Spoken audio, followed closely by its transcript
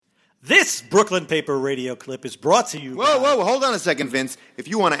This Brooklyn Paper Radio clip is brought to you Whoa, hold on a second, Vince. If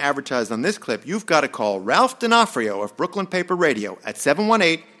you want to advertise on this clip, you've got to call Ralph D'Onofrio of Brooklyn Paper Radio at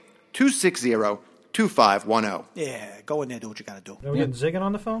 718-260-2510. Yeah, go in there, do what you got to do. Are we getting Ziggin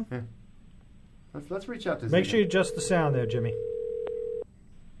on the phone? Yeah. Let's reach out to Ziggin. Make sure you adjust the sound there, Jimmy.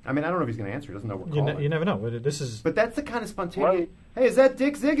 I mean, I don't know if he's going to answer. He doesn't know we're calling. You never know. This is. But that's the kind of spontaneous... Hey, is that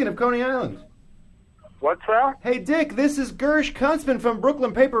Dick Ziggin of Coney Island? What's that? Hey, Dick, this is Gersh Kunstman from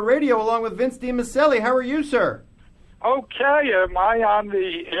Brooklyn Paper Radio along with Vince DiMaselli. How are you, sir? Okay, am I on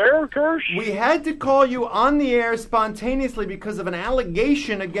the air, Gersh? We had to call you on the air spontaneously because of an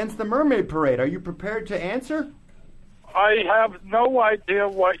allegation against the Mermaid Parade. Are you prepared to answer? I have no idea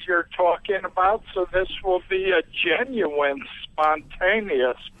what you're talking about, so this will be a genuine,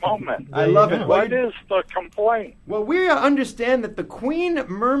 spontaneous moment. I love it. What is the complaint? Well, we understand that the Queen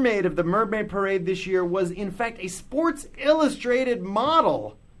Mermaid of the Mermaid Parade this year was, in fact, a Sports Illustrated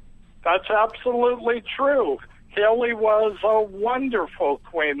model. That's absolutely true. Haley was a wonderful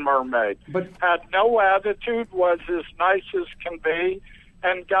Queen Mermaid. But had no attitude, was as nice as can be,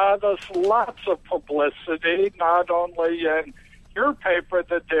 and got us lots of publicity, not only in your paper,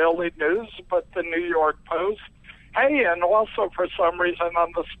 the Daily News, but the New York Post. Hey, and also for some reason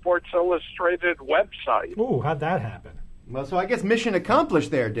on the Sports Illustrated website. Ooh, how'd that happen? Well, so I guess mission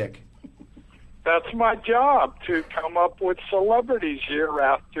accomplished there, Dick. That's my job, to come up with celebrities year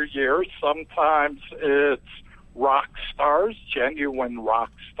after year. Sometimes it's rock stars, genuine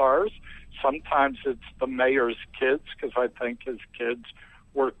rock stars. Sometimes it's the mayor's kids, because I think his kids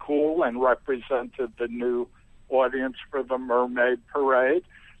were cool and represented the new audience for the Mermaid Parade.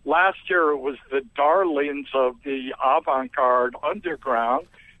 Last year it was the darlings of the avant-garde underground,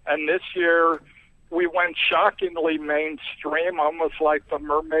 and this year we went shockingly mainstream, almost like the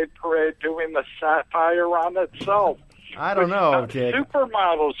Mermaid Parade doing the satire on itself. I don't know, Dick.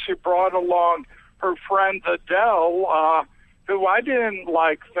 Supermodels. She brought along her friend Adele, who I didn't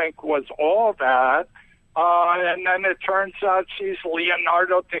think was all that. And then it turns out she's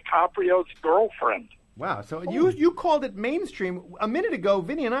Leonardo DiCaprio's girlfriend. Wow, so you called it mainstream. A minute ago,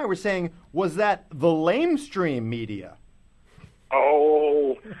 Vinny and I were saying, was that the lamestream media?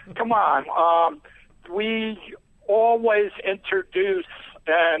 Oh, come on. We always introduce,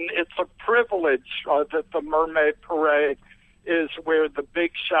 and it's a privilege that the Mermaid Parade is where the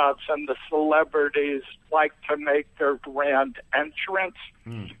big shots and the celebrities like to make their grand entrance.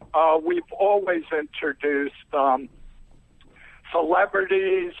 We've always introduced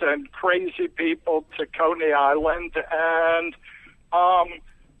celebrities and crazy people to Coney Island, and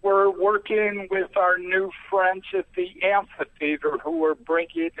we're working with our new friends at the amphitheater who are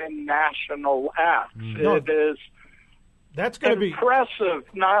bringing in national acts. It is That's going to be impressive,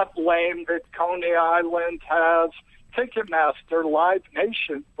 not lame, that Coney Island has Ticketmaster, Live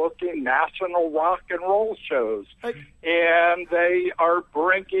Nation booking national rock and roll shows. And they are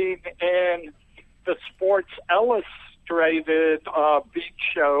bringing in the Sports Illustrated beach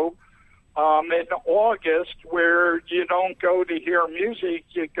show in August, where you don't go to hear music,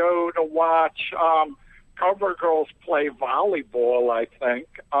 you go to watch cover girls play volleyball, I think.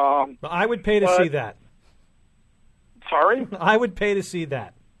 I would pay to see that. Sorry? I would pay to see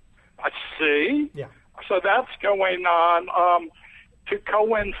that. I see. Yeah. So that's going on to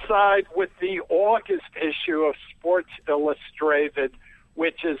coincide with the August issue of Sports Illustrated,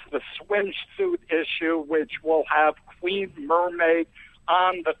 which is the swimsuit issue, which will have Queen Mermaid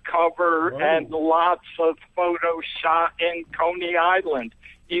on the cover. Whoa. And lots of photos shot in Coney Island,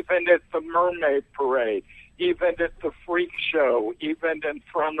 even at the Mermaid Parade, even at the Freak Show, even in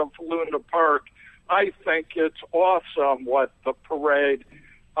front of Luna Park. I think it's awesome what the parade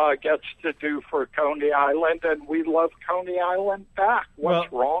gets to do for Coney Island, and we love Coney Island back.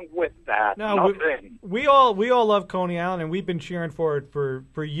 What's wrong with that? No, Nothing. We all love Coney Island, and we've been cheering for it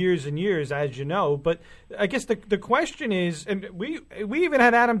for years and years, as you know. But I guess the question is, and we even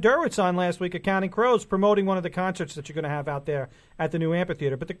had Adam Derwitz on last week at Counting Crows promoting one of the concerts that you're going to have out there at the new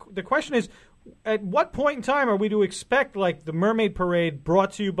amphitheater. But the question is, at what point in time are we to expect the Mermaid Parade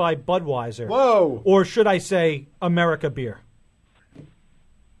brought to you by Budweiser? Whoa! Or should I say America Beer?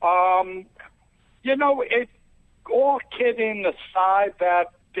 It, all kidding aside,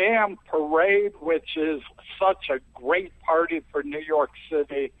 that damn parade, which is such a great party for New York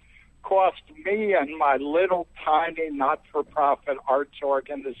City, cost me and my little tiny not-for-profit arts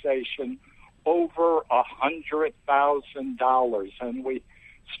organization over $100,000, and we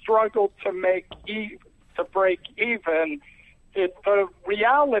struggled to break even. The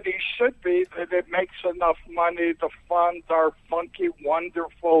reality should be that it makes enough money to fund our funky,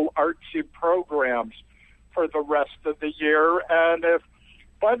 wonderful, artsy programs for the rest of the year. And if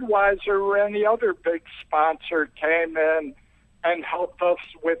Budweiser or any other big sponsor came in and helped us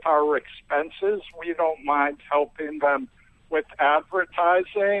with our expenses, we don't mind helping them with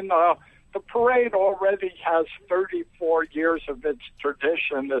advertising. The parade already has 34 years of its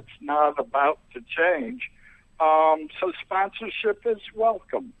tradition. It's not about to change. So sponsorship is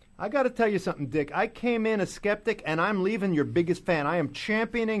welcome. I got to tell you something, Dick. I came in a skeptic, and I'm leaving your biggest fan. I am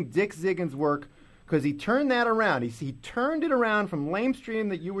championing Dick Zigin's work because he turned that around. He turned it around from lamestream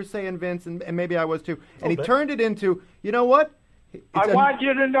that you were saying, Vince, and maybe I was too, and he turned it into, you know what? I want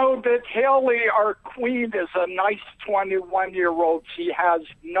you to know that Haley, our queen, is a nice 21-year-old. She has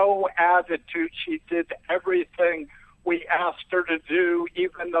no attitude. She did everything we asked her to do,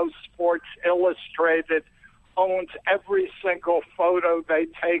 even though Sports Illustrated owns every single photo they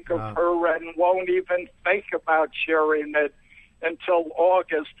take of her and won't even think about sharing it until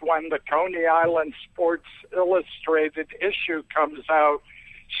August when the Coney Island Sports Illustrated issue comes out.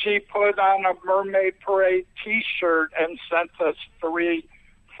 She put on a Mermaid Parade T-shirt and sent us 3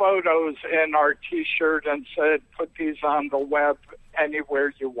 photos in our T-shirt and said, put these on the web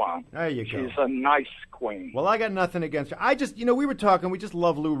anywhere you want. There you go. She's a nice queen. Well, I got nothing against her. I just, we were talking, we just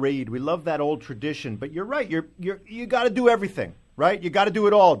love Lou Reed. We love that old tradition. But you're right. You got to do everything, right? You got to do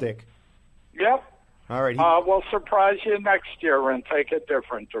it all, Dick. Yep. All right. We'll surprise you next year and take a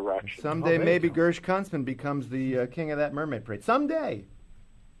different direction. Someday maybe Gersh Kunstman becomes the king of that Mermaid Parade. Someday.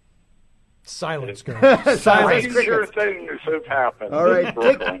 Silence, girl. Stranger things have happened. All right,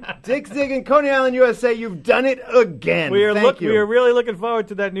 Dick Zigin, Coney Island, USA. You've done it again. We are Thank you. We are really looking forward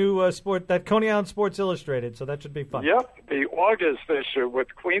to that new that Coney Island Sports Illustrated. So that should be fun. Yep, the August issue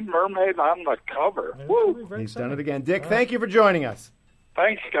with Queen Mermaid on the cover. Woo! He's done it again. Dick, thank you for joining us.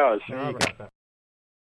 Thanks, guys. All right.